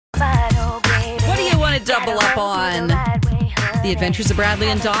double up on The Adventures of Bradley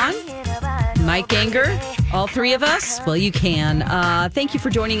and Dawn? Mike Ganger, all three of us? Well, you can. Thank you for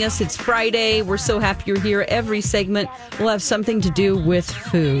joining us. It's Friday. We're so happy you're here. Every segment will have something to do with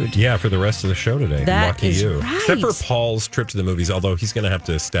food. Yeah, for the rest of the show today. That Lucky is you. right. Except for Paul's trip to the movies, although he's going to have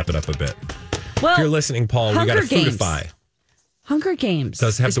to step it up a bit. Well, if you're listening, Paul, we got to foodify. Hunger Games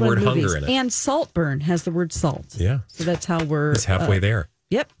does have the word hunger in it. And Saltburn has the word salt. Yeah. So that's how we're... It's halfway there.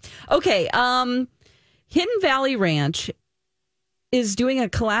 Yep. Okay. Hidden Valley Ranch is doing a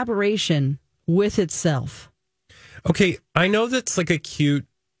collaboration with itself. Okay. I know that's like a cute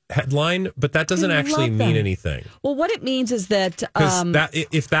headline, but that doesn't actually mean anything. Well, what it means is that...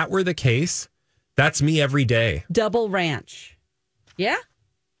 if that were the case, that's me every day. Double Ranch. Yeah?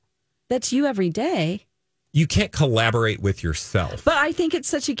 That's you every day. You can't collaborate with yourself. But I think it's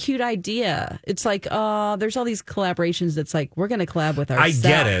such a cute idea. It's like, there's all these collaborations that's like, we're going to collab with ourselves. I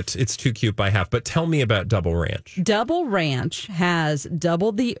get it. It's too cute by half. But tell me about Double Ranch. Double Ranch has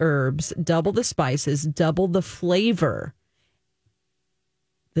double the herbs, double the spices, double the flavor.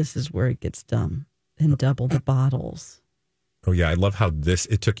 This is where it gets dumb. And double the bottles. Oh, yeah. I love how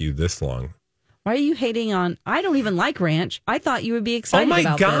it took you this long. Why are you hating on... I don't even like ranch. I thought you would be excited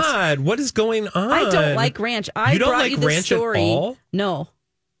about this. Oh, my God. What is going on? I don't like ranch. You don't like ranch story. at all? No.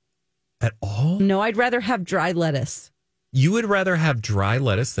 At all? No, I'd rather have dry lettuce. You would rather have dry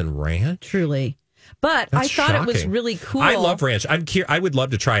lettuce than ranch? Truly. But That's I thought shocking. it was really cool. I love ranch. I would love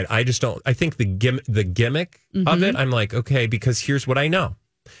to try it. I just don't... I think the gimmick of it, I'm like, okay, because here's what I know.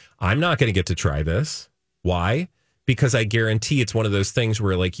 I'm not going to get to try this. Why? Because I guarantee it's one of those things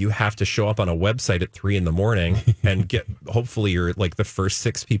where like you have to show up on a website at 3 a.m. and hopefully you're like the first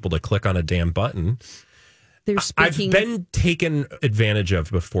 6 people to click on a damn button. I've been taken advantage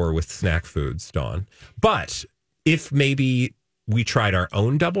of before with snack foods, Dawn. But if maybe we tried our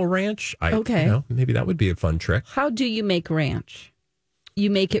own double ranch, maybe that would be a fun trick. How do you make ranch? You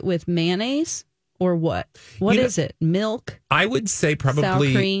make it with mayonnaise or what? What is it? Milk? I would say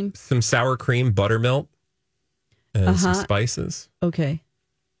probably some sour cream, buttermilk. And some spices. Okay.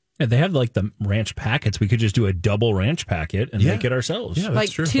 Yeah, they have like the ranch packets. We could just do a double ranch packet and make it ourselves. Yeah, that's like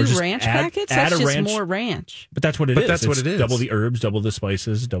true. 2 ranch packets? That's just ranch. More ranch. But that's what it is. That's what it is. Double the herbs, double the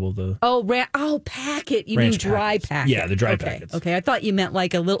spices, double the... packet. You mean dry packet. Yeah, the dry packets. Okay, I thought you meant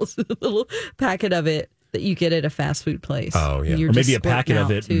like a little packet of it that you get at a fast food place. Oh, yeah. Or maybe a packet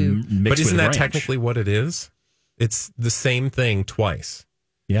of it mixed But isn't that ranch. technically what it is? It's the same thing twice.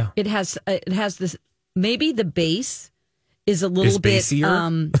 Yeah. It has this... Maybe the base is a little bit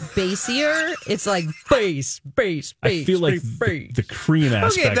basier. It's like base. I feel like the cream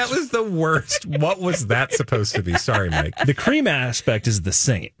aspect. Okay, that was the worst. What was that supposed to be? Sorry, Mike. The cream aspect is the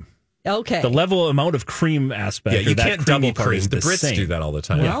same. Okay. The level amount of cream aspect. Yeah, you can't double cream. The Brits same. do that all the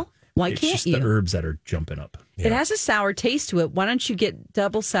time. Well, why it's can't just you? The herbs that are jumping up. Yeah. It has a sour taste to it. Why don't you get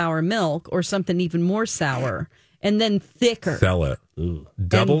double sour milk or something even more sour and then thicker? Sell it. Ooh.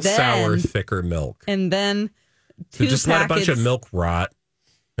 Double sour, thicker milk. And then so just let a bunch of milk rot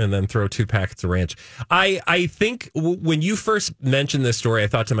and then throw 2 packets of ranch. I think when you first mentioned this story, I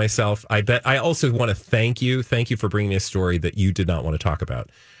thought to myself, I bet I also want to thank you. Thank you for bringing a story that you did not want to talk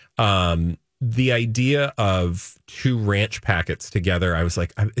about. The idea of 2 ranch packets together, I was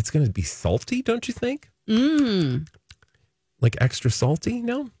like, it's going to be salty, don't you think? Like extra salty?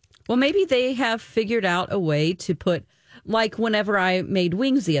 No? Well, maybe they have figured out a way to put, like whenever I made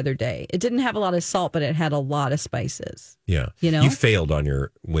wings the other day, it didn't have a lot of salt, but it had a lot of spices. Yeah. You know? You failed on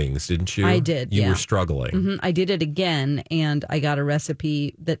your wings, didn't you? I did, You were struggling. I did it again, and I got a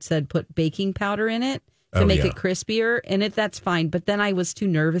recipe that said put baking powder in it to make it crispier, and that's fine. But then I was too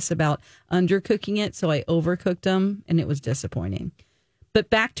nervous about undercooking it, so I overcooked them, and it was disappointing. But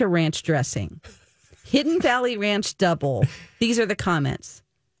back to ranch dressing. Hidden Valley Ranch Double. These are the comments.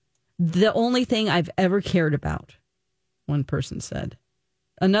 The only thing I've ever cared about, one person said.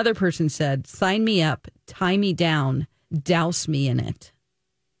 Another person said, sign me up, tie me down, douse me in it.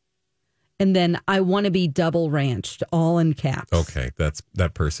 And then I want to be double ranched, all in caps. Okay,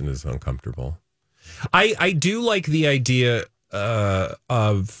 that person is uncomfortable. I do like the idea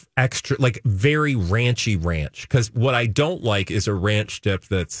of extra, like very ranchy ranch, because what I don't like is a ranch dip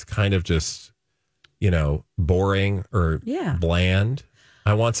that's kind of just, boring or bland.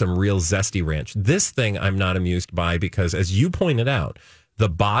 I want some real zesty ranch. This thing I'm not amused by because, as you pointed out, the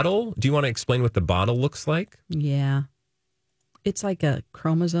bottle, do you want to explain what the bottle looks like? Yeah. It's like a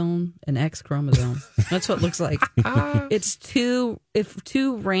chromosome, an X chromosome. That's what it looks like. It's two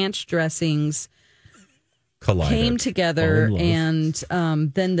ranch dressings collided, came together, and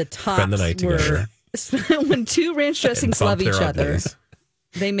then the tops spend the night were together. when 2 ranch dressings love each other.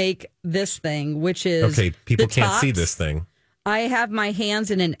 they make this thing, which is okay. People the can't tops. see this thing. I have my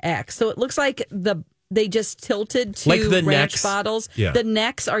hands in an X, so it looks like they just tilted to like the ranch necks. bottles. Yeah. The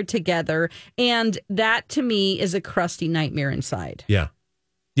necks are together, and that to me is a crusty nightmare inside. Yeah.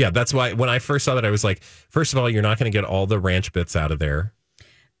 Yeah, that's why when I first saw that, I was like, first of all, you're not going to get all the ranch bits out of there.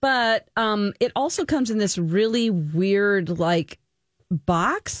 But it also comes in this really weird, like,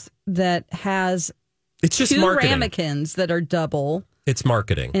 box that has It's just two marketing. ramekins that are double. It's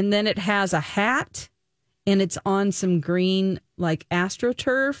marketing. And then it has a hat, and it's on some green, like,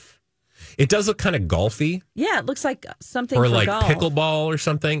 AstroTurf. It does look kind of golfy. Yeah, it looks like something or for like golf. pickleball or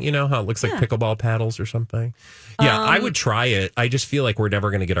something. You know how it looks like pickleball paddles or something. Yeah, I would try it. I just feel like we're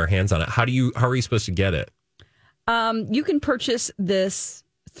never going to get our hands on it. How are you supposed to get it? You can purchase this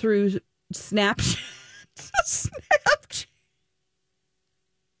through Snapchat.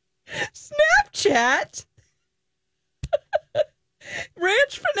 Snapchat.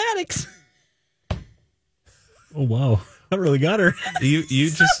 Ranch Fanatics. Oh, wow. That really got her. You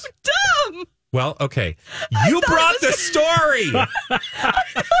just dumb. Well, okay. You brought the story.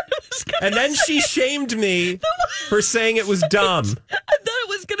 And then she shamed me for saying it was dumb. I thought it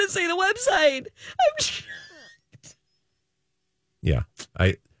was going to say the website. Yeah.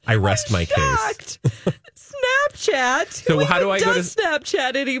 I rest my case. Snapchat. So how do I go to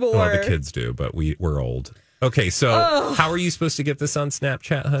Snapchat anymore? Well, the kids do, but we're old. Okay, so how are you supposed to get this on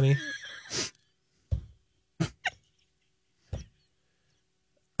Snapchat, honey?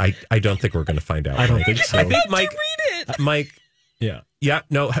 I don't think we're going to find out. I don't think so. I think Mike. Read it. Mike. Yeah. Yeah.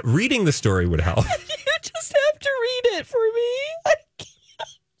 No, reading the story would help. You just have to read it for me. I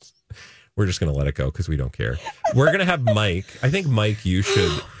can't. We're just going to let it go because we don't care. We're going to have Mike. I think Mike, you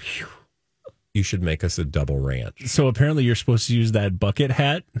should make us a double ranch. So apparently you're supposed to use that bucket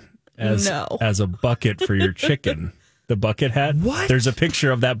hat as a bucket for your chicken. The bucket hat. What? There's a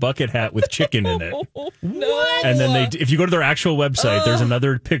picture of that bucket hat with chicken in it. No. And then if you go to their actual website, there's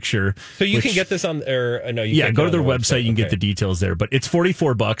another picture. So you can get this on, or no, you can't go to their website. You can get the details there, but it's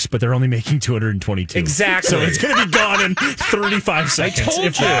 $44, but they're only making 222. Exactly. So it's going to be gone in 35 seconds.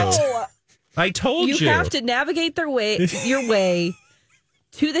 I told you. You have to navigate your way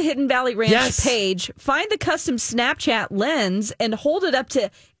to the Hidden Valley Ranch page, find the custom Snapchat lens, and hold it up to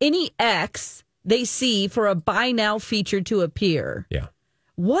any X they see for a buy now feature to appear. Yeah.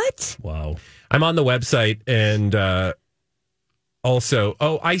 What? Wow. I'm on the website and also,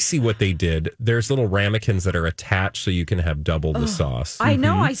 I see what they did. There's little ramekins that are attached so you can have double the sauce. I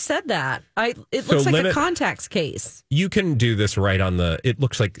know, I said that. It looks like a contacts case. You can do this right on it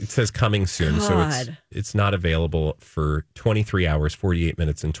looks like it says coming soon. God. So it's not available for 23 hours, 48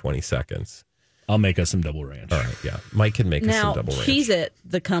 minutes, and 20 seconds. I'll make us some double ranch. All right, yeah. Mike can make us some double ranch. Cheez-It,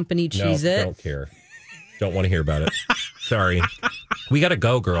 the company Cheez-It. No, don't care. Don't want to hear about it. Sorry. We got to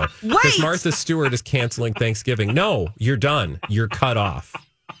go, girl. Wait! Because Martha Stewart is canceling Thanksgiving. No, you're done. You're cut off.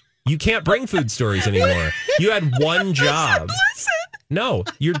 You can't bring food stories anymore. You had one job. Listen. No,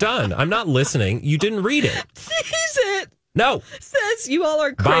 you're done. I'm not listening. You didn't read it. Cheez-It. No. Says you all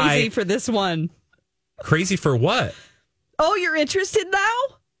are crazy for this one. Crazy for what? Oh, you're interested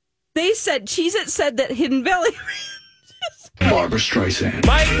now? They said, Cheez-It said that Hidden Valley Barbara Streisand.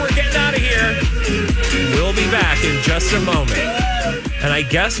 Mike, we're getting out of here. We'll be back in just a moment. And I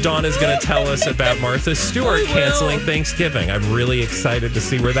guess Dawn is going to tell us about Martha Stewart canceling Thanksgiving. I'm really excited to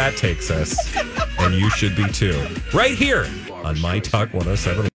see where that takes us. And you should be too. Right here on My Talk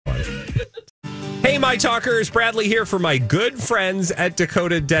 107.1. Hey, My Talkers. Bradley here for my good friends at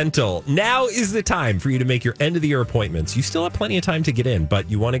Dakota Dental. Now is the time for you to make your end of the year appointments. You still have plenty of time to get in, but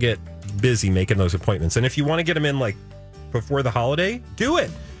you want to get busy making those appointments. And if you want to get them in like before the holiday, do it.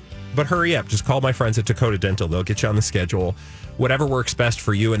 But hurry up. Just call my friends at Dakota Dental. They'll get you on the schedule. Whatever works best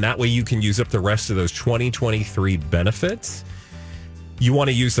for you. And that way you can use up the rest of those 2023 benefits. You want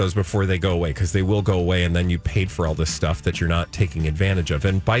to use those before they go away because they will go away and then you paid for all this stuff that you're not taking advantage of.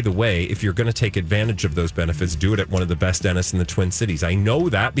 And by the way, if you're going to take advantage of those benefits, do it at one of the best dentists in the Twin Cities. I know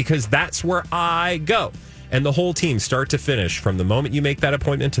that because that's where I go. And the whole team, start to finish, from the moment you make that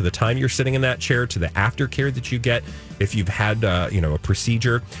appointment to the time you're sitting in that chair to the aftercare that you get. If you've had a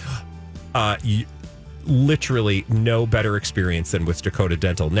procedure, literally no better experience than with Dakota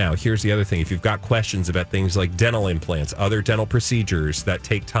Dental. Now, here's the other thing. If you've got questions about things like dental implants, other dental procedures that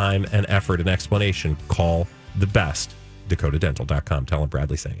take time and effort and explanation, call the best, dakotadental.com. Tell them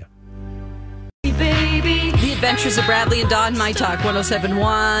Bradley sent you. Baby. The Adventures of Bradley and Dawn, My Talk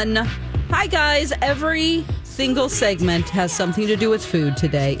 107.1. Hi, guys. Every single segment has something to do with food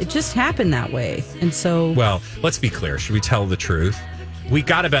today. It just happened that way. And so... Well, let's be clear. Should we tell the truth? we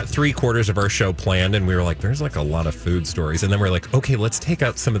got about 3/4 of our show planned, and we were like, there's like a lot of food stories. And then we're like, okay, let's take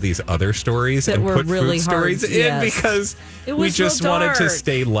out some of these other stories that and were put really food hard. stories in because we just wanted to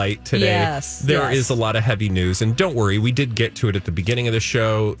stay light today. Yes, there is a lot of heavy news. And don't worry, we did get to it at the beginning of the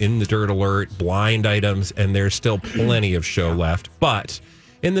show, in the Dirt Alert, blind items, and there's still plenty of show left. But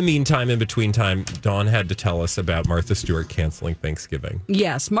in the meantime, in between time, Dawn had to tell us about Martha Stewart canceling Thanksgiving.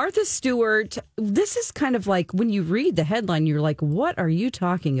 Yes, Martha Stewart. This is kind of like when you read the headline, you're like, what are you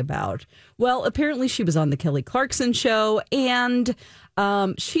talking about? Well, apparently she was on the Kelly Clarkson show, and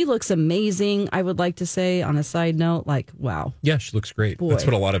she looks amazing. I would like to say, on a side note, like, wow. Yeah, she looks great. Boy. That's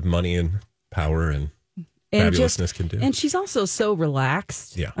what a lot of money and power and fabulousness can do. And she's also so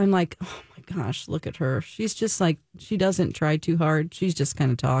relaxed. Yeah. I'm like, oh my gosh, look at her. She's just like, she doesn't try too hard. She just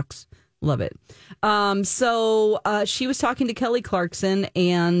kind of talks. Love it. So she was talking to Kelly Clarkson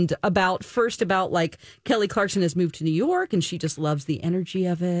and about like Kelly Clarkson has moved to New York and she just loves the energy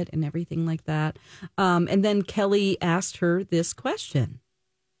of it and everything like that. And then Kelly asked her this question.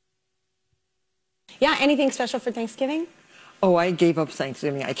 Yeah, anything special for Thanksgiving? Oh, I gave up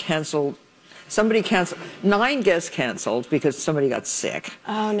Thanksgiving. I canceled. Somebody canceled. 9 guests canceled because somebody got sick.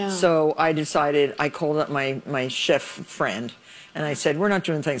 Oh, no. So I decided, I called up my chef friend, and I said, we're not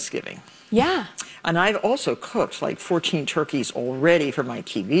doing Thanksgiving. Yeah. And I've also cooked like 14 turkeys already for my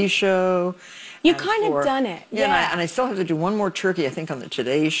TV show. You kind of done it. Yeah. And I still have to do one more turkey, I think, on the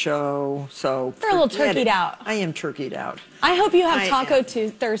Today Show. So you're a little turkeyed out. I am turkeyed out. I hope you have Taco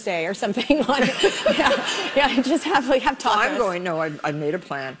Thursday or something on it. Yeah, just have tacos. I'm going, no, I made a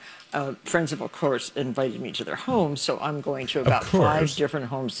plan. Friends of course invited me to their home, so I'm going to about 5 different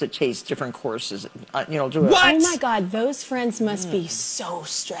homes to taste different courses. Do it. What? Oh my God, those friends must be so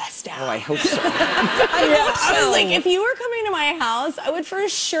stressed out. Oh, I hope so. I was like, if you were coming to my house, I would for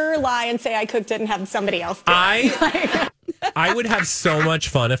sure lie and say I cooked it and have somebody else do it. I would have so much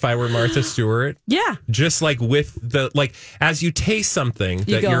fun if I were Martha Stewart. Yeah. Just like with as you taste something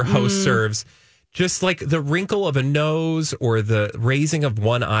that your host serves, just like the wrinkle of a nose or the raising of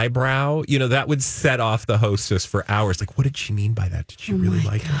one eyebrow, that would set off the hostess for hours. Like, what did she mean by that? Did she really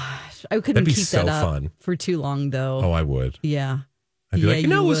like it? I couldn't keep so that up fun. for too long, though. Oh, I would. Yeah. I'd be like,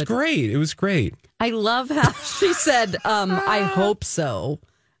 it was great. It was great. I love how she said, I hope so,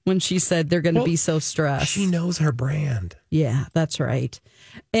 when she said they're going to be so stressed. She knows her brand. Yeah, that's right.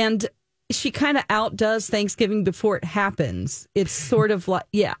 And she kind of outdoes Thanksgiving before it happens. It's sort of like,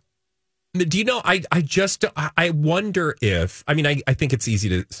 yeah. Do you know, I wonder if, I think it's easy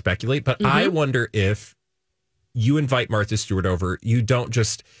to speculate, but I wonder if you invite Martha Stewart over, you don't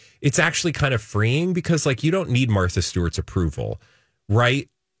just, it's actually kind of freeing because you don't need Martha Stewart's approval, right?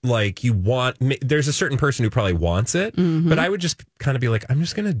 There's a certain person who probably wants it, but I would just kind of be like, I'm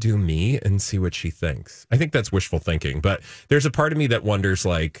just going to do me and see what she thinks. I think that's wishful thinking, but there's a part of me that wonders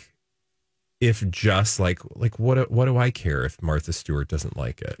if just what do I care if Martha Stewart doesn't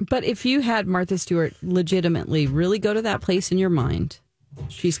like it? But if you had Martha Stewart legitimately really go to that place in your mind,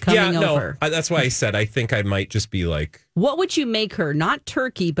 she's coming over. That's why I said I think I might just be like, what would you make her? Not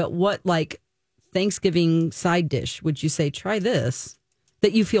turkey, but what Thanksgiving side dish would you say? Try this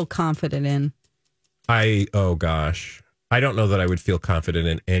that you feel confident in. Oh gosh, I don't know that I would feel confident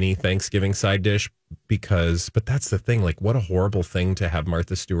in any Thanksgiving side dish but that's the thing. What a horrible thing to have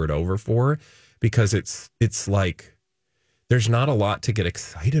Martha Stewart over for, because it's like there's not a lot to get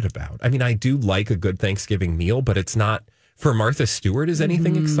excited about. I do like a good Thanksgiving meal, but it's not for Martha Stewart is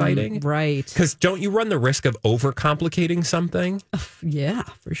anything exciting. Right. Because don't you run the risk of overcomplicating something? Yeah,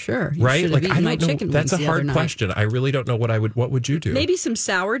 for sure. Right? I don't know. That's a hard question. I really don't know what would you do? Maybe some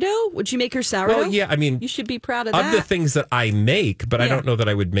sourdough? Would you make her sourdough? Well, yeah, you should be proud of that. Of the things that I make, but I don't know that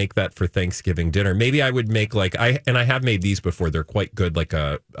I would make that for Thanksgiving dinner. Maybe I would make I have made these before. They're quite good, like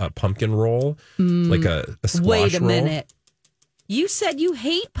a pumpkin roll, like a squash roll. Wait a minute. You said you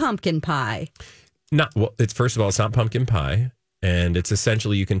hate pumpkin pie. First of all, it's not pumpkin pie, and it's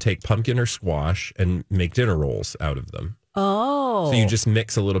essentially you can take pumpkin or squash and make dinner rolls out of them. Oh. So you just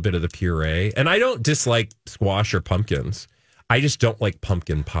mix a little bit of the puree. And I don't dislike squash or pumpkins. I just don't like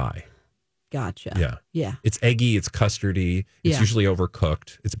pumpkin pie. Gotcha. Yeah. Yeah. It's eggy, it's custardy, it's usually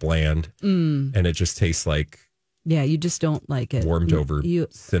overcooked, it's bland, and it just tastes like you just don't like it. Warmed over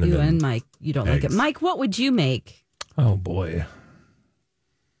cinnamon. You and Mike, you don't like it. Mike, what would you make? Oh, boy.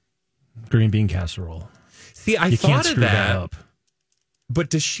 Green bean casserole. See, I thought of that up. But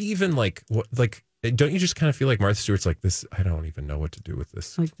does she even don't you just kind of feel like Martha Stewart's like this? I don't even know what to do with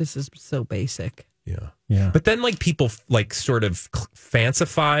this. This is so basic. Yeah. But then people sort of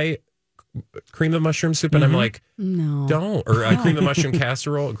fancify cream of mushroom soup, and I'm like, no, don't. Or cream of mushroom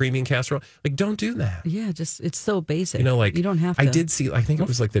casserole, green bean casserole. Like, don't do that. Yeah, just it's so basic. You know, like you don't have to. I did see. I think it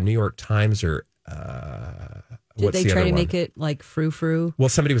was like the New York Times or. Did they try to make it like frou-frou? Well,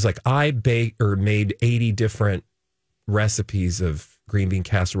 somebody was like, I made 80 different recipes of green bean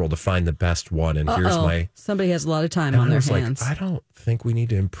casserole to find the best one, and here's my. Somebody has a lot of time on their hands. Like, I don't think we need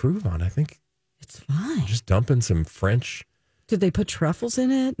to improve on. I think it's fine. Just dumping some French. Did they put truffles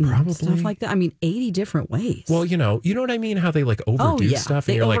in it? And Probably stuff like that. I mean, 80 different ways. Well, you know what I mean? How they like overdo stuff.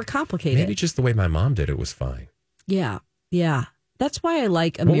 And you're overcomplicate like, maybe just the way my mom did it was fine. Yeah. That's why I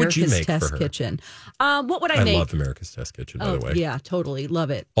like America's Test Kitchen. What would I make? I love America's Test Kitchen, by the way. Yeah, totally. Love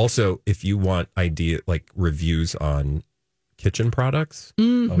it. Also, if you want reviews on kitchen products,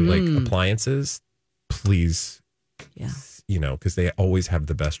 like appliances, please, because they always have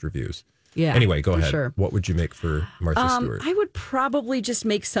the best reviews. Yeah. Anyway, go ahead. Sure. What would you make for Martha Stewart? I would probably just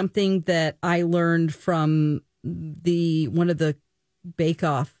make something that I learned from one of the Bake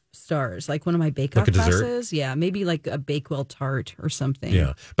Off stars, like one of my Bake Off classes. Yeah, maybe like a Bakewell tart or something.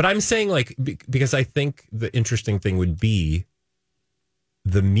 Yeah, but I'm saying because I think the interesting thing would be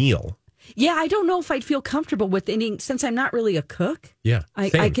the meal. Yeah, I don't know if I'd feel comfortable with any, since I'm not really a cook. Yeah,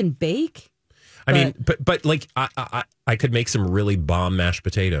 I can bake. I mean, but like I could make some really bomb mashed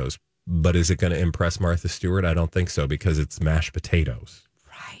potatoes. But is it going to impress Martha Stewart? I don't think so, because it's mashed potatoes.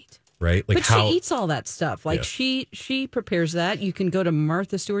 Right? Like, but she eats all that stuff. Like, she prepares that. You can go to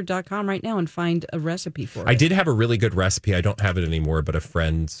marthastewart.com right now and find a recipe for it. I did have a really good recipe. I don't have it anymore, but a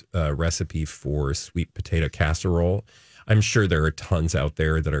friend's recipe for sweet potato casserole. I'm sure there are tons out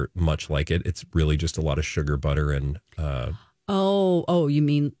there that are much like it. It's really just a lot of sugar, butter, and... you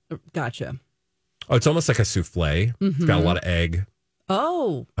mean... Gotcha. Oh, it's almost like a souffle. Mm-hmm. It's got a lot of egg.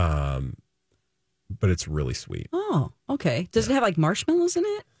 Oh. But it's really sweet. Oh, okay. Does it have like marshmallows in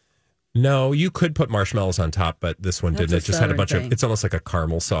it? No, you could put marshmallows on top, but this one didn't. It just had a bunch of, it's almost like a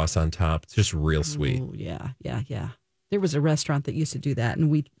caramel sauce on top. It's just real sweet. Oh, yeah. There was a restaurant that used to do that, and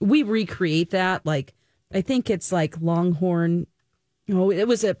we recreate that. Like, I think it's like Longhorn. Oh, it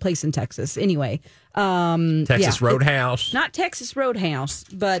was a place in Texas. Anyway. Texas Roadhouse. Not Texas Roadhouse,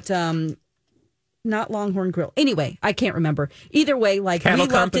 but... not Longhorn Grill. Anyway, I can't remember. Either way, like Cattle we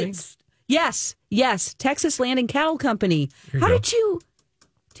Company? loved it. Yes. Texas Land and Cattle Company. How go. did you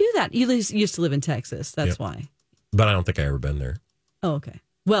do that? You used to live in Texas. That's why. But I don't think I ever been there. Oh, okay.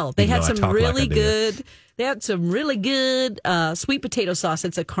 Well, they had some really good. They had some really good sweet potato sauce.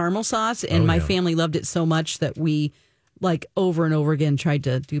 It's a caramel sauce, and my family loved it so much that we like over and over again tried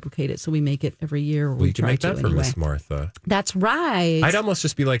to duplicate it. So we make it every year. Well, you can make that for Miss Martha. That's right. I'd almost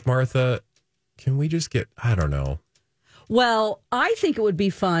just be like, Martha, can we just get, I don't know. Well, I think it would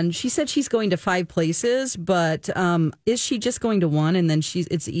be fun. She said she's going to 5 places, but is she just going to one and then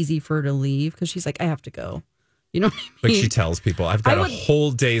it's easy for her to leave? Because she's like, I have to go. You know what I mean? Like she tells people, I've got a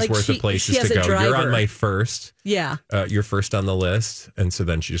whole day's worth of places to go. You're on my first. Yeah. You're first on the list. And so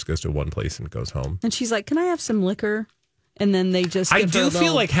then she just goes to one place and goes home. And she's like, can I have some liquor? And then they just I do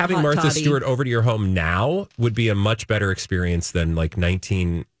feel like having Martha Stewart over to your home now would be a much better experience than like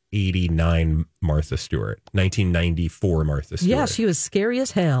 1989 Martha Stewart, 1994 Martha Stewart. Yeah, she was scary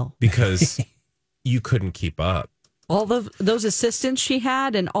as hell. Because you couldn't keep up. All those assistants she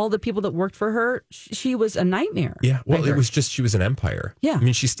had and all the people that worked for her, she was a nightmare. Yeah, well, it was just, she was an empire. Yeah. I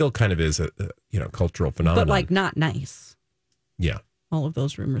mean, she still kind of is a cultural phenomenon. But like not nice. Yeah. All of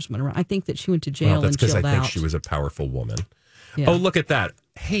those rumors went around. I think that she went to jail and chilled out. That's because I think she was a powerful woman. Yeah. Oh, look at that.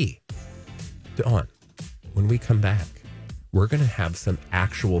 Hey, Dawn, when we come back, we're going to have some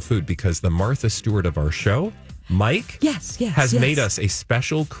actual food because the Martha Stewart of our show, Mike, has made us a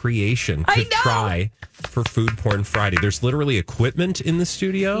special creation to try for Food Porn Friday. There's literally equipment in the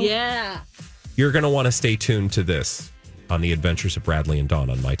studio. Yeah. You're going to want to stay tuned to this on the Adventures of Bradley and Dawn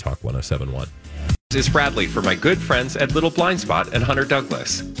on My Talk 107.1. This is Bradley for my good friends at Little Blind Spot and Hunter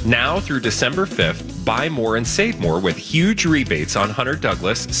Douglas. Now through December 5th, buy more and save more with huge rebates on Hunter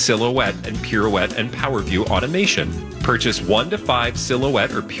Douglas, Silhouette, and Pirouette and PowerView automation. Purchase 1 to 5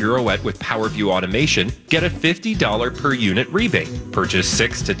 Silhouette or Pirouette with PowerView automation, get a $50 per unit rebate. Purchase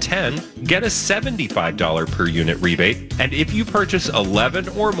 6 to 10, get a $75 per unit rebate. And if you purchase 11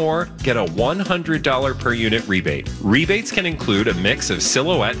 or more, get a $100 per unit rebate. Rebates can include a mix of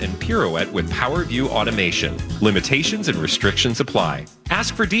Silhouette and Pirouette with PowerView automation. Limitations and restrictions apply.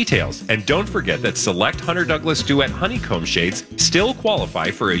 Ask for details, and don't forget that select Hunter Douglas Duet honeycomb shades still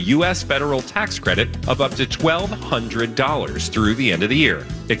qualify for a U.S. federal tax credit of up to $1,200 through the end of the year.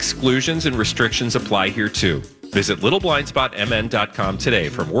 Exclusions and restrictions apply here too. Visit littleblindspotmn.com today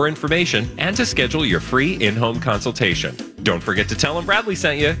for more information and to schedule your free in-home consultation. Don't forget to tell them Bradley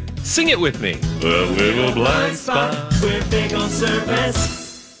sent you. Sing it with me. A little blind spot. We're big on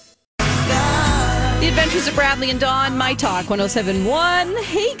service. The Adventures of Bradley and Dawn, My Talk 107.1.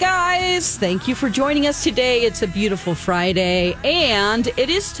 Hey guys, thank you for joining us today. It's a beautiful Friday, and it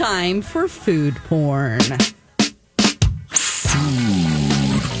is time for food porn.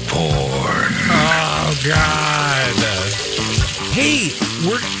 Food porn. Oh, God. Hey,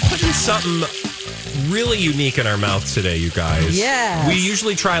 we're putting something really unique in our mouths today, you guys. Yes. We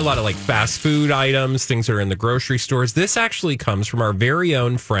usually try a lot of like fast food items, things that are in the grocery stores. This actually comes from our very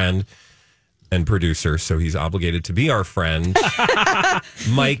own friend and producer, so he's obligated to be our friend,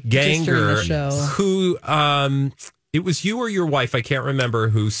 Mike Ganger, who it was you or your wife, I can't remember,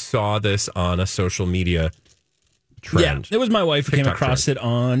 who saw this on a social media trend. Yeah, it was my wife who came across it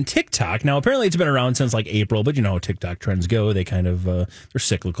on TikTok. Now, apparently it's been around since like April, but you know how TikTok trends go. They kind of, they're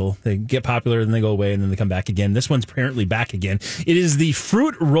cyclical. They get popular, then they go away, and then they come back again. This one's apparently back again. It is the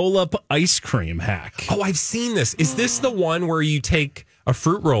fruit roll-up ice cream hack. Oh, I've seen this. Is this the one where you take a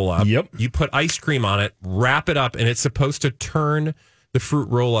fruit roll-up, yep, you put ice cream on it, wrap it up, and it's supposed to turn the fruit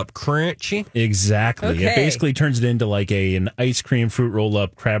roll-up crunchy? Exactly. Okay. It basically turns it into like an ice cream fruit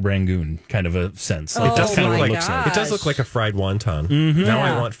roll-up crab rangoon kind of a sense. It does kind of what it looks like. It does look like a fried wonton. Mm-hmm. Now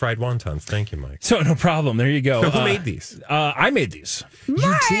I want fried wontons. Thank you, Mike. So no problem. There you go. So who made these? I made these. Mike!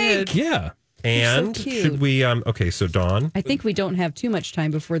 You did? Yeah. And so cute. should we, okay, so Dawn. I think we don't have too much time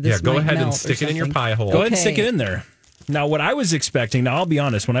before this. Yeah, go might ahead and melt stick or it in your something. pie hole. Go ahead and stick it in there. Now, what I was expecting, now I'll be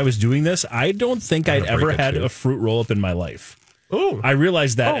honest, when I was doing this, I don't think I'd ever had a fruit roll-up in my life. Oh. I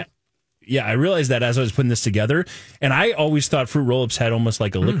realized that. Oh. Yeah, I realized that as I was putting this together. And I always thought fruit roll-ups had almost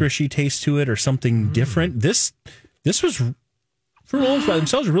like a licoricey taste to it or something different. This was, fruit roll-ups by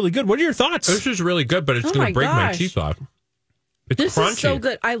themselves are really good. What are your thoughts? This is really good, but it's going to break my teeth off. It's crunchy. Is so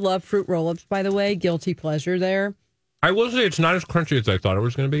good. I love fruit roll-ups, by the way. Guilty pleasure there. I will say it's not as crunchy as I thought it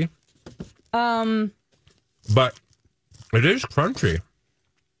was going to be. But it is crunchy.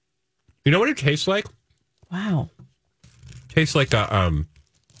 You know what it tastes like? Wow. Tastes like a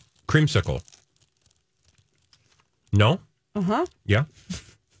creamsicle. No? Uh-huh. Yeah.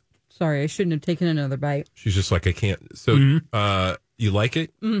 Sorry, I shouldn't have taken another bite. She's just like, I can't. So, you like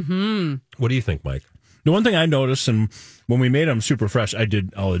it? Mm-hmm. What do you think, Mike? The one thing I noticed, and when we made them super fresh,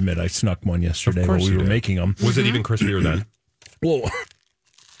 I'll admit, I snuck one yesterday while we were making them. Was it even crispier then? Whoa.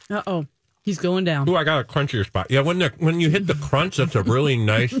 Uh-oh. He's going down. Oh, I got a crunchier spot. Yeah, when you hit the crunch, that's a really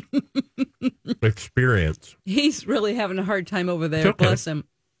nice experience. He's really having a hard time over there. Okay. Bless him.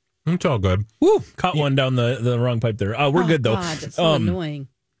 It's all good. Woo! Caught one down the wrong pipe there. We're good, though. God, that's so annoying.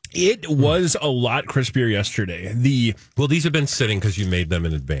 It was a lot crispier yesterday. Well, these have been sitting because you made them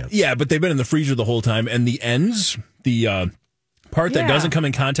in advance. Yeah, but they've been in the freezer the whole time. And the ends, part that doesn't come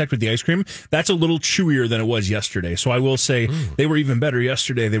in contact with the ice cream, that's a little chewier than it was yesterday. So I will say they were even better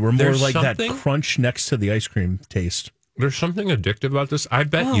yesterday. They were more like that crunch next to the ice cream taste. There's something addictive about this. I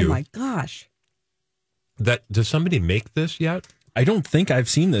bet Oh, my gosh. Does somebody make this yet? I don't think I've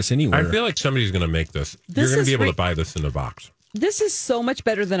seen this anywhere. I feel like somebody's going to make this. You're going to be able to buy this in a box. This is so much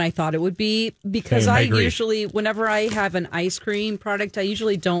better than I thought it would be because I usually, whenever I have an ice cream product, I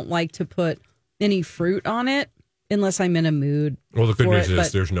usually don't like to put any fruit on it unless I'm in a mood. Well, the good news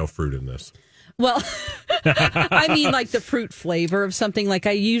is there's no fruit in this. Well, I mean like the fruit flavor of something. Like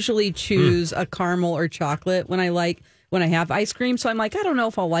I usually choose a caramel or chocolate when I have ice cream. So I'm like, I don't know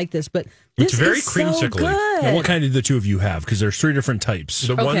if I'll like this, but this it's very is so creamsicle-y. good. Now, what kind did the two of you have? Because there's 3 different types.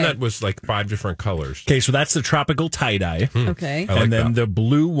 The one that was like 5 different colors. Okay, so that's the tropical tie-dye. Okay. And then the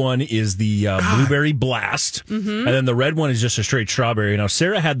blue one is the blueberry blast. Mm-hmm. And then the red one is just a straight strawberry. Now,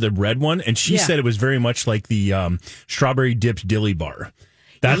 Sarah had the red one, and she said it was very much like the strawberry dipped dilly bar.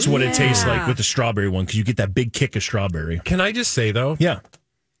 That's what it tastes like with the strawberry one, because you get that big kick of strawberry. Can I just say, though? Yeah.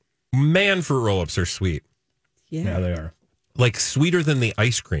 Man, fruit roll-ups are sweet. Yeah, they are. Like sweeter than the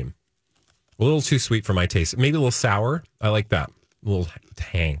ice cream. A little too sweet for my taste. Maybe a little sour. I like that. A little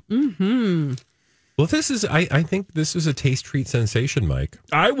tang. Mm-hmm. Well, I think this is a taste treat sensation, Mike.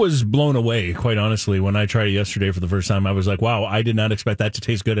 I was blown away, quite honestly, when I tried it yesterday for the first time. I was like, wow, I did not expect that to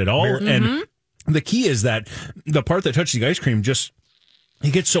taste good at all. Mm-hmm. And the key is that the part that touches the ice cream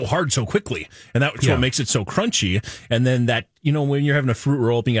it gets so hard so quickly. And that's what makes it so crunchy. And then that, when you're having a fruit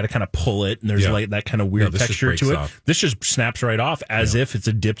roll up, you got to kind of pull it. And there's like that kind of weird texture to it. Off. This just snaps right off as if it's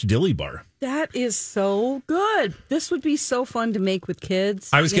a dipped dilly bar. That is so good. This would be so fun to make with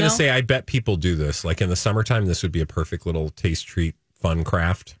kids. I was going to say, I bet people do this. Like in the summertime, this would be a perfect little taste treat, fun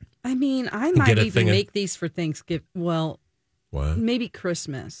craft. I mean, I might even make these for Thanksgiving. Well, maybe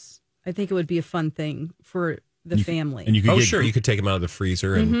Christmas. I think it would be a fun thing for the family. And you could you could take them out of the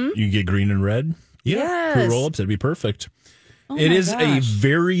freezer and you can get green and red. Yes. Fruit roll-ups, that'd be perfect. It is a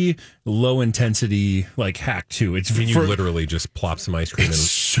very low intensity hack too. It's you literally just plop some ice cream in.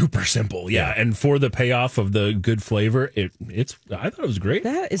 Super simple, yeah. And for the payoff of the good flavor, it's. I thought it was great.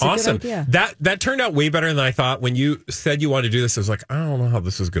 That is awesome. A good idea. That turned out way better than I thought. When you said you wanted to do this, I was like, I don't know how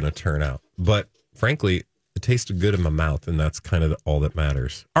this is going to turn out. But frankly, it tasted good in my mouth, and that's kind of all that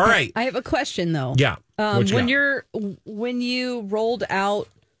matters. All right. I have a question though. Yeah. When you rolled out.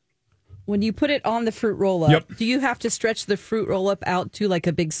 When you put it on the fruit roll-up, do you have to stretch the fruit roll-up out to like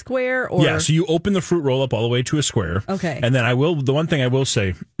a big square? Or? Yeah, so you open the fruit roll-up all the way to a square. Okay. And then the one thing I will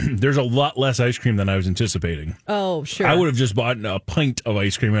say, there's a lot less ice cream than I was anticipating. Oh, sure. I would have just bought a pint of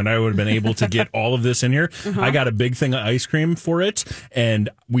ice cream and I would have been able to get all of this in here. I got a big thing of ice cream for it and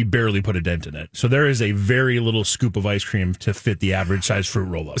we barely put a dent in it. So there is a very little scoop of ice cream to fit the average size fruit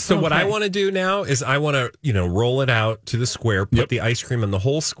roll-up. So what I want to do now is I want to, roll it out to the square, put the ice cream in the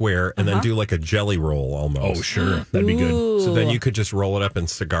whole square, and then do like a jelly roll almost. Oh, sure. That'd be good. So then you could just roll it up in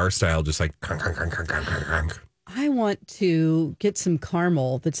cigar style, just like crunk, crunk, crunk, crunk, crunk, crunk. I want to get some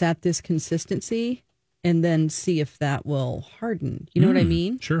caramel that's at this consistency and then see if that will harden. You know what I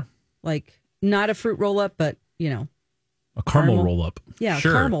mean? Sure. Like not a fruit roll up, but a caramel roll up. Yeah,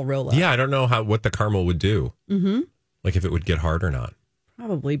 sure. Caramel roll up. Yeah, I don't know what the caramel would do. Mm-hmm. Like if it would get hard or not.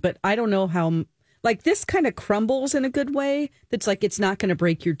 Probably, but I don't know how. Like this kind of crumbles in a good way. That's like it's not going to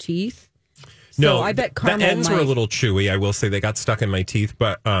break your teeth. So no, I bet caramel. The ends were a little chewy. I will say they got stuck in my teeth.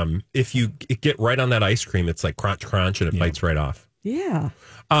 But if you get right on that ice cream, it's like crunch, crunch, and it bites right off. Yeah.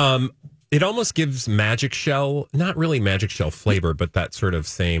 It almost gives Magic Shell, not really Magic Shell flavor, but that sort of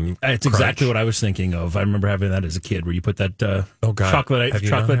same. It's crunch. exactly what I was thinking of. I remember having that as a kid, where you put that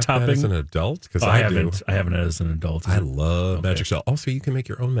chocolate topping. As an adult, because I haven't. I haven't as an adult. I love Magic Shell. Also, you can make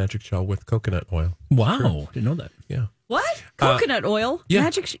your own Magic Shell with coconut oil. Wow, didn't know that. Yeah. What? Coconut oil? Yeah.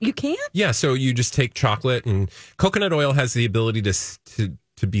 Magic? You can? Yeah. So you just take chocolate, and coconut oil has the ability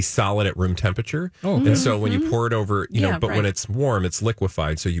to be solid at room temperature. Oh, okay. And so when you pour it over, when it's warm, it's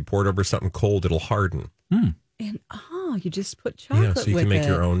liquified. So you pour it over something cold, it'll harden. And you just put chocolate with it. Yeah, so you can make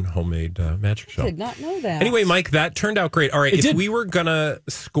your own homemade Magic Shell. I did not know that. Anyway, Mike, that turned out great. All right, if we were going to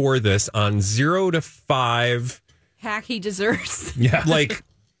score this on 0 to 5. Hacky desserts. Yeah. Like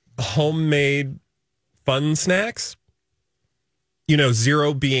homemade fun snacks.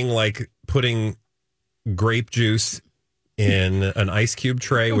 0 being like putting grape juice in an ice cube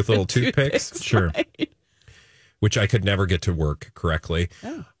tray with little toothpicks. Sure. Right. Which I could never get to work correctly.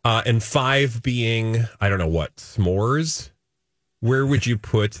 Oh. And 5 being, I don't know what, s'mores. Where would you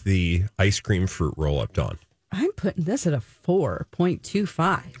put the ice cream fruit roll up, Dawn? I'm putting this at a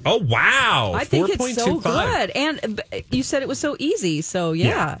 4.25. Oh, wow. I think it's so good. And you said it was so easy. So,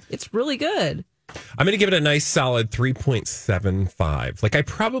 yeah. It's really good. I'm going to give it a nice solid 3.75. Like, I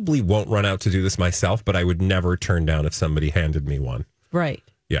probably won't run out to do this myself, but I would never turn down if somebody handed me one. Right.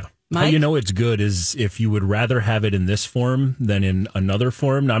 Yeah. Mike? How you know it's good is if you would rather have it in this form than in another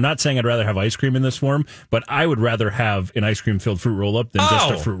form. Now, I'm not saying I'd rather have ice cream in this form, but I would rather have an ice cream filled fruit roll up than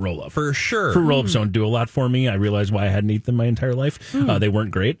just a fruit roll up. For sure. Fruit roll ups don't do a lot for me. I realized why I hadn't eaten them my entire life. They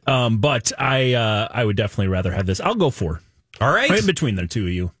weren't great. But I would definitely rather have this. I'll go 4. All right. Right in between the two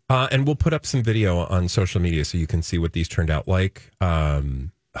of you. And we'll put up some video on social media so you can see what these turned out like. I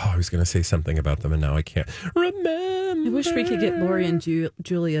was going to say something about them, and now I can't remember. I wish we could get Lori and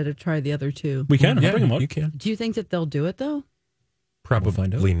Julia to try the other two. We can. Yeah, I'll bring them up. You can. Do you think that they'll do it, though?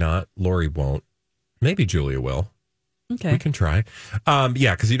 Probably not. Lori won't. Maybe Julia will. Okay. We can try.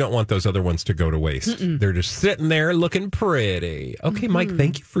 Because you don't want those other ones to go to waste. They're just sitting there looking pretty. Okay, Mike,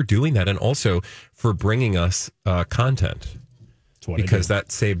 thank you for doing that, and also for bringing us content. Because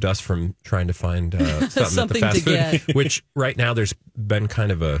that saved us from trying to find something at the fast food, which right now there's been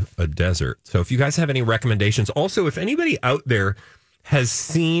kind of a desert. So if you guys have any recommendations, also if anybody out there has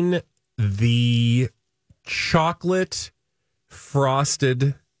seen the chocolate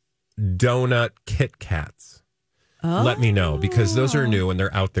frosted donut Kit Kats, let me know because those are new and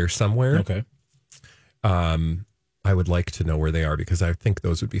they're out there somewhere. Okay. I would like to know where they are because I think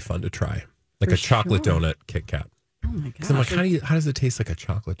those would be fun to try, like a chocolate donut Kit Kat. Oh my gosh. I'm like, how does it taste like a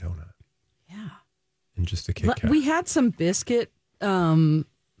chocolate donut? Yeah. And just a Kit Kat. We had some biscuit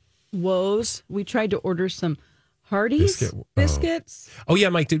woes. We tried to order some Hardee's biscuits. Oh, yeah,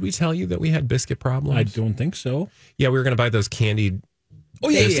 Mike, did we tell you that we had biscuit problems? I don't think so. Yeah, we were going to buy those candied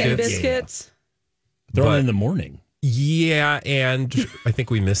biscuits. They're on in the morning. Yeah, and I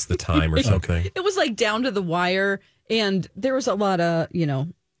think we missed the time or something. It was like down to the wire, and there was a lot of,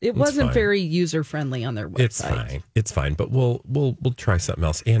 it wasn't very user friendly on their website. It's fine, but we'll try something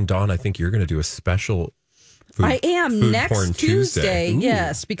else. And Dawn, I think you're going to do a special I am Food next Porn Tuesday. Ooh.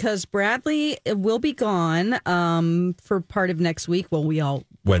 Yes, because Bradley will be gone for part of next week. Well, we all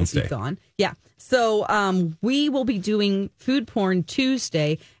Wednesday will be gone. Yeah. So we will be doing Food Porn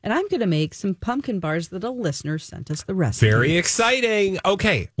Tuesday, and I'm going to make some pumpkin bars that a listener sent us the recipe. Very exciting.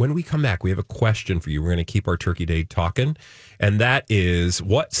 Okay, when we come back, we have a question for you. We're going to keep our Turkey Day talking, and that is,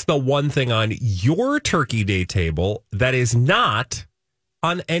 what's the one thing on your Turkey Day table that is not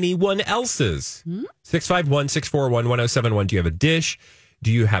on anyone else's? 651-641-1071. Do you have a dish?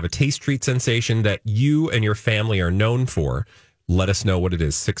 Do you have a taste treat sensation that you and your family are known for? Let us know what it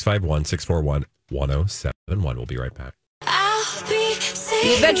is. 651-641-1071. We'll be right back.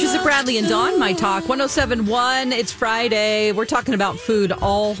 The Adventures of Bradley and Dawn, My Talk 1071. It's Friday. We're talking about food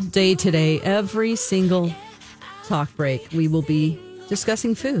all day today. Every single talk break, we will be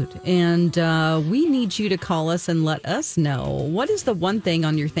discussing food. And we need you to call us and let us know, what is the one thing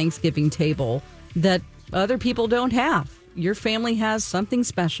on your Thanksgiving table that other people don't have? Your family has something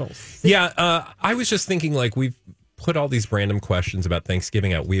special. Yeah, I was just thinking, like, we've put all these random questions about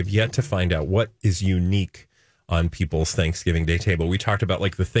Thanksgiving out. We have yet to find out what is unique on people's Thanksgiving Day table. We talked about,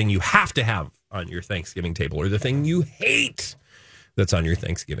 like, the thing you have to have on your Thanksgiving table or the thing you hate that's on your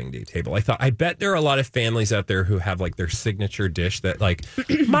Thanksgiving Day table. I bet there are a lot of families out there who have, like, their signature dish that, like,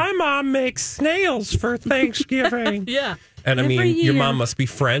 my mom makes snails for Thanksgiving. Yeah. And I mean, Every your year. mom must be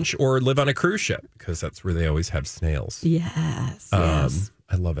French or live on a cruise ship, because that's where they always have snails. Yes. Yes.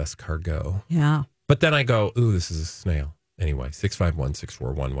 I love escargot. Yeah. But then I go, ooh, this is a snail. Anyway,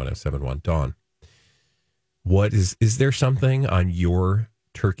 651-641-1071. Dawn, what is there something on your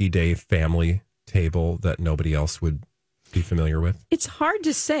Turkey Day family table that nobody else would be familiar with? It's hard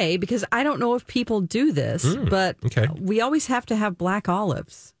to say because I don't know if people do this, but okay. We always have to have black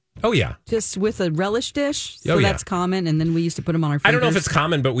olives. Oh, yeah. Just with a relish dish. So Oh, yeah. that's common. And then we used to put them on our fingers. I don't know if it's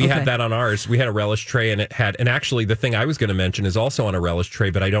common, but we had that on ours. We had a relish tray, and and actually the thing I was going to mention is also on a relish tray,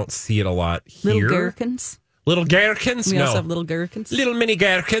 but I don't see it a lot here. Little gherkins. Little gherkins? We No. also have little gherkins. Little mini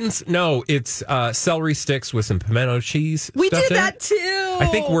gherkins? No, it's celery sticks with some pimento cheese. We stuffed do in. that too. I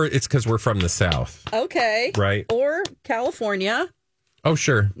think it's because we're from the South. Okay. Right. Or California. Oh,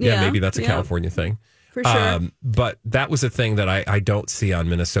 sure. Yeah, Yeah, maybe that's a yeah. California thing. For sure. But that was a thing that I don't see on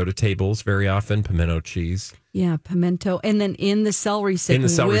Minnesota tables very often, pimento cheese. Yeah, pimento. And then in the celery stick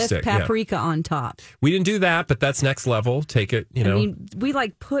with paprika on top. We didn't do that, but that's next level. Take it, I mean, we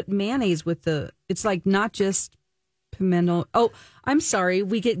like put mayonnaise with it's like not just pimento. Oh, I'm sorry.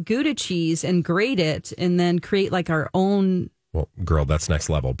 We get Gouda cheese and grate it and then create like our own. Well, girl, that's next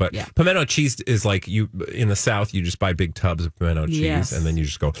level. But yeah. Pimento cheese is like in the South, you just buy big tubs of pimento cheese Yes. and then you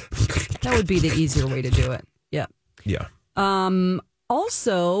just go. That would be the easier way to do it. Yeah. Yeah.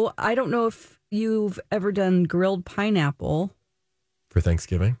 Also, I don't know if you've ever done grilled pineapple. For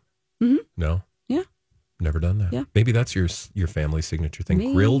Thanksgiving? Mm-hmm. No. Yeah. Never done that. Yeah. Maybe that's your family signature thing.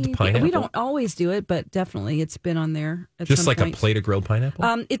 Maybe. Grilled pineapple? We don't always do it, but definitely it's been on there at just some like point. a plate of grilled pineapple?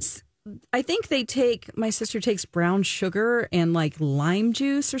 I think my sister takes brown sugar and like lime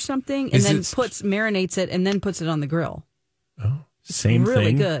juice or something and then marinates it and then puts it on the grill. Oh, same really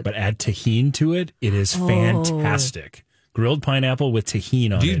thing, good. But add tahini to it. It is fantastic. Grilled pineapple with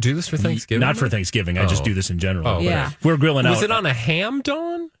tahini on it. Do you do this for Thanksgiving? Not for Thanksgiving. I just do this in general. Oh, yeah. We're grilling out. Was it on a ham,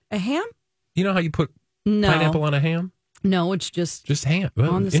 Dawn? A ham? You know how you put No. pineapple on a ham? No, it's just ham.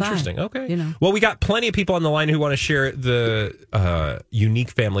 Well, on the interesting. side, Okay. Well, we got plenty of people on the line who want to share the unique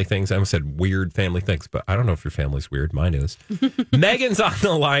family things. I almost said weird family things, but I don't know if your family's weird. Mine is. Megan's on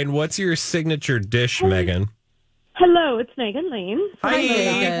the line. What's your signature dish, Megan? Hello, it's Megan Lane. Hi,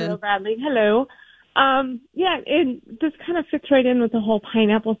 Megan. Hello, Bradley. Hello. It just kind of fits right in with the whole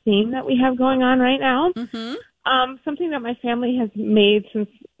pineapple theme that we have going on right now. Mm-hmm. Something that my family has made since,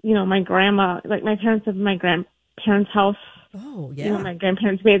 my grandma, like my parents have my grandparents' house. Oh, yeah. My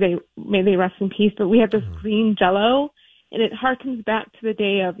grandparents, may they rest in peace, but we have this green Jell-O, and it harkens back to the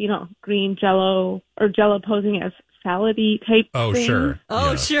day of, green Jell-O or Jell-O posing as salad-y type thing. Sure.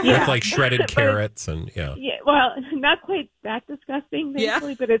 Oh, yeah. sure. With like shredded carrots and Yeah, well, not quite that disgusting,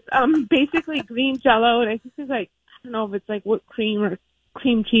 thankfully, but it's basically green Jell-O, and I think it's like, I don't know if it's like whipped cream or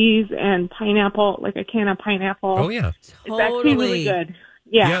cream cheese and pineapple, like a can of pineapple. Oh, yeah. It's actually really good.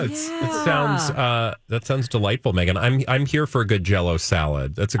 Yeah. It sounds that sounds delightful, Megan. I'm here for a good Jell-O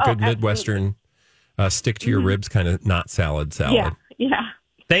salad. That's a good Midwestern stick to your ribs kind of not salad. Yeah.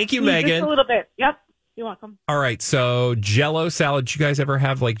 Thank you, Megan. Just a little bit. Yep. You're welcome. All right, so Jell-O salad. Did you guys ever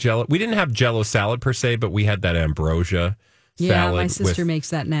have like Jell-O? We didn't have Jell-O salad per se, but we had that ambrosia salad. Yeah, my sister makes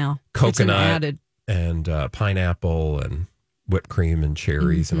that now. Coconut added. and pineapple and whipped cream and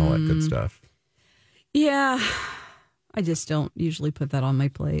cherries and all that good stuff. Yeah. I just don't usually put that on my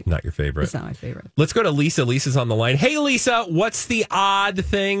plate. Not your favorite. It's not my favorite. Let's go to Lisa. Lisa's on the line. Hey, Lisa, what's the odd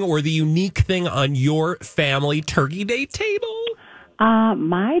thing or the unique thing on your family Turkey Day table?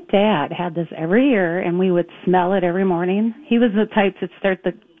 My dad had this every year, and we would smell it every morning. He was the type to start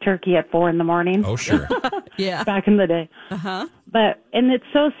the turkey at 4 a.m. Oh, sure. Yeah. Back in the day. Uh-huh. And it's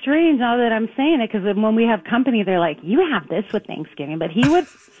so strange now that I'm saying it, because when we have company, they're like, you have this with Thanksgiving. But he would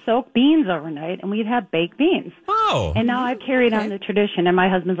soak beans overnight, and we'd have baked beans. Oh. And now I've carried on the tradition, and my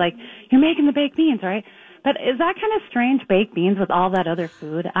husband's like, you're making the baked beans, right? But is that kind of strange, baked beans with all that other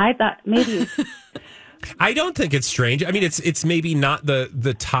food? I thought maybe... I don't think it's strange. I mean, it's maybe not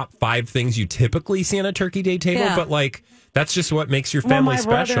the top 5 things you typically see on a Turkey Day table, but like that's just what makes your family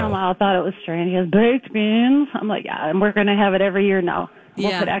special. My brother-in-law thought it was strange. He has baked beans. I'm like, yeah, and we're going to have it every year now.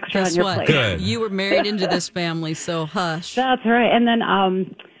 We'll put extra on your plate. Good. You were married into this family, so hush. That's right. And then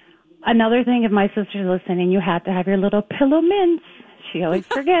another thing, if my sister's listening, you had to have your little pillow mints. She always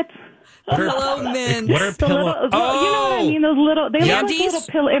forgets. Pillow mints. What are pillow? You know what I mean? Those little, they look like little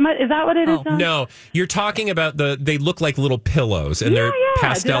pillow. Is that what it is? No, you're talking about they look like little pillows and they're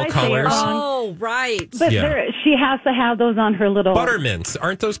pastel colors. Oh, right. But she has to have those on her little buttermints.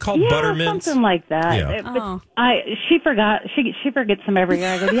 Aren't those called buttermints? Something like that. Yeah. She forgot. She forgets them every year.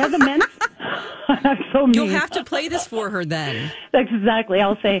 I go, do you have the mints? I'm so mean. You'll have to play this for her then. That's exactly.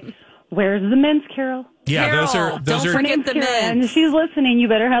 I'll say, where's the mints, Carol? Yeah, Carol, those are. Don't forget the mints. And she's listening. You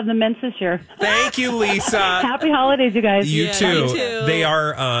better have the mints this year. Thank you, Lisa. Happy holidays, you guys. You too. You too. They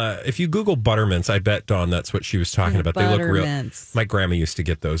are. If you Google buttermints, I bet Dawn, that's what she was talking about. They look real. My grandma used to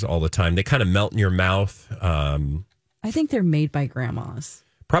get those all the time. They kind of melt in your mouth. I think they're made by grandmas.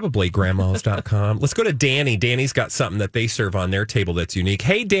 Probably grandmas.com. Let's go to Danny. Danny's got something that they serve on their table that's unique.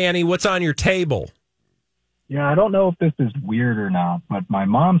 Hey, Danny, what's on your table? Yeah, I don't know if this is weird or not, but my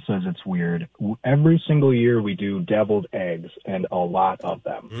mom says it's weird. Every single year we do deviled eggs, and a lot of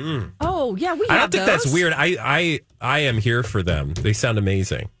them. Oh, yeah, we have I don't think those. that's weird. I am here for them. They sound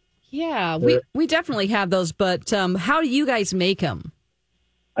amazing. Yeah, we definitely have those, but how do you guys make them?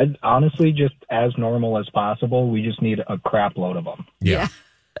 I honestly, just as normal as possible. We just need a crap load of them. Yeah.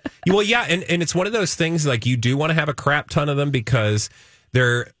 Well, yeah, and it's one of those things, like, you do want to have a crap ton of them because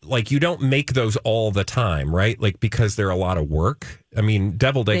they're like, you don't make those all the time, right? Like, because they're a lot of work. I mean,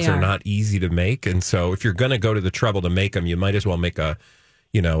 deviled eggs are not easy to make. And so if you're going to go to the trouble to make them, you might as well make a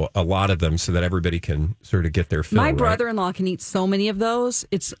lot of them so that everybody can sort of get their fill. My brother-in-law can eat so many of those.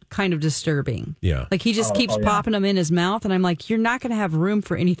 It's kind of disturbing. Yeah. Like, he just keeps popping them in his mouth. And I'm like, you're not going to have room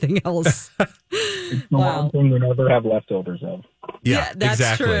for anything else. It's the one thing we never have leftovers of. Yeah, that's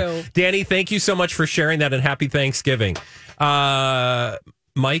exactly. true. Danny, thank you so much for sharing that, and happy Thanksgiving.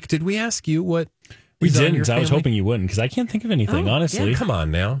 Mike, did we ask you what we didn't? I was hoping you wouldn't, because I can't think of anything, honestly. Yeah, come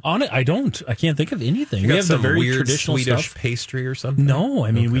on now. I can't think of anything. We have some the very weird traditional Swedish stuff. pastry or something? No,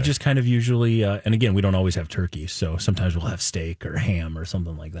 I mean, we just kind of usually, and again, we don't always have turkey, so sometimes we'll have steak or ham or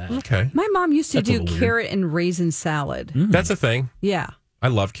something like that. Okay. My mom used to do carrot and raisin salad. That's a thing. Yeah. I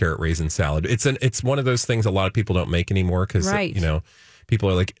love carrot raisin salad. It's one of those things a lot of people don't make anymore because, people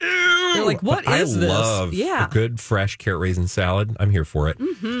are like, ew. They're like, what is this? I love a good, fresh carrot raisin salad. I'm here for it.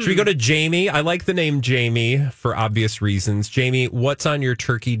 Mm-hmm. Should we go to Jamie? I like the name Jamie for obvious reasons. Jamie, what's on your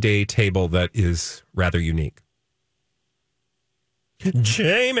Turkey Day table that is rather unique?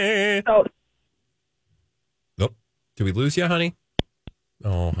 Jamie! Oh, did we lose you, honey?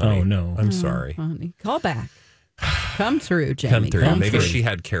 Oh, honey. Oh, no. I'm sorry. Honey. Call back. Come through, Jamie. Come through. Maybe she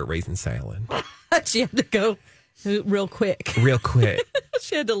had carrot raisin salad. She had to go real quick. Real quick.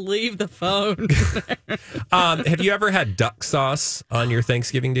 She had to leave the phone. Have you ever had duck sauce on your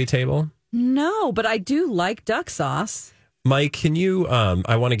Thanksgiving Day table? No, but I do like duck sauce. Mike, can you?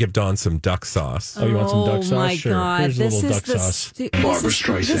 I want to give Dawn some duck sauce. Oh, you want some duck sauce? Oh my sure. God! Here's a little duck sauce. Barbra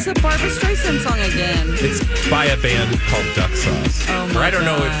Streisand. This is a Barbra Streisand song again. It's by a band called Duck Sauce. Oh my I don't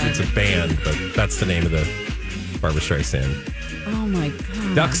know God. if it's a band, but that's the name of the Barbra Streisand. Oh my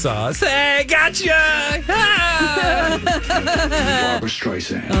God! Duck sauce. Hey, gotcha! Barbra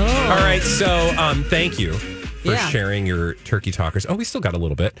Streisand. All right, so thank you for sharing your turkey talkers. Oh, we still got a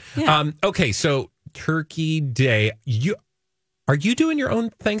little bit. Yeah. Okay, so Turkey Day. Are you doing your own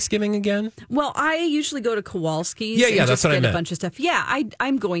Thanksgiving again? Well, I usually go to Kowalski's. Yeah, and that's just what I get meant. a bunch of stuff. Yeah,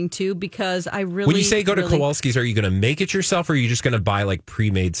 I'm going to because I really. When you say go to Kowalski's, are you going to make it yourself, or are you just going to buy like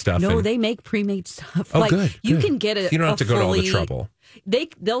pre-made stuff? No, they make pre-made stuff. Oh, like, good. You can get it. So you don't have to go to all the trouble.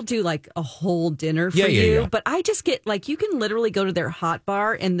 They'll do like a whole dinner for you, yeah. But I just get like you can literally go to their hot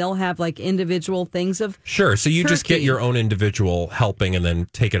bar and they'll have like individual things of Sure. So you just get turkey. your own individual helping and then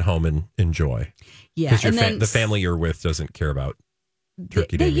take it home and enjoy. Yeah, Because and then the family you're with doesn't care about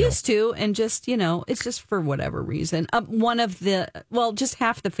turkey They day meal. used to, and just, it's just for whatever reason. Just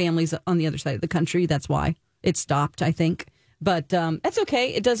half the families on the other side of the country. That's why it stopped, I think. But that's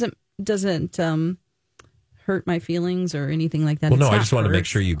okay. It doesn't hurt my feelings or anything like that. Well, no, I just wanted to make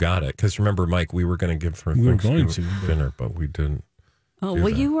sure you got it. Because remember, Mike, we were going to give for Thanksgiving dinner, but we didn't. Oh,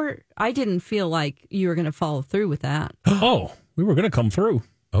 well, I didn't feel like you were going to follow through with that. Oh, we were going to come through.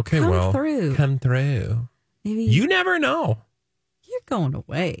 Okay, Come through. Maybe you never know. You're going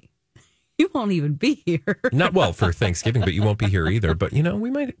away. You won't even be here. Not well for Thanksgiving, but you won't be here either. But we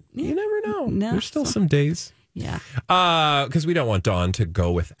might. You never know. No, there's still some days. Yeah. Because we don't want Dawn to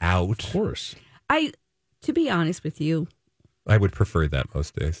go without. Of course. To be honest with you, I would prefer that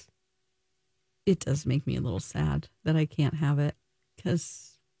most days. It does make me a little sad that I can't have it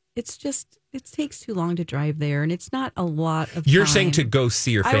because it takes too long to drive there, and it's not a lot of. You're time. saying to go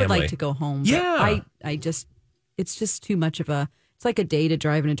see your family. I would like to go home. Yeah. It's just too much of a. It's like a day to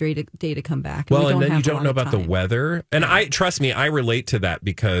drive and a day to come back. And then you don't know about the weather. And trust me, I relate to that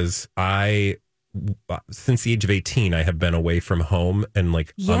because since the age of 18, I have been away from home and on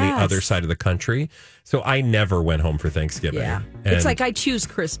the other side of the country. So I never went home for Thanksgiving. Yeah. And it's like I choose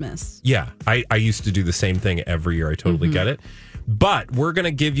Christmas. Yeah. I used to do the same thing every year. I totally get it. But we're going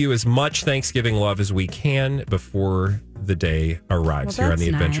to give you as much Thanksgiving love as we can before the day arrives here on the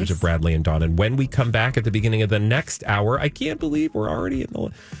Adventures of Bradley and Dawn. And when we come back at the beginning of the next hour, I can't believe we're already in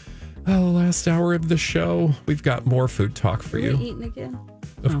the last hour of the show. We've got more food talk for you. Are we eating again?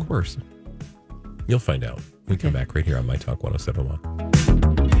 Of course. You'll find out when we come back right here on My Talk 107.1.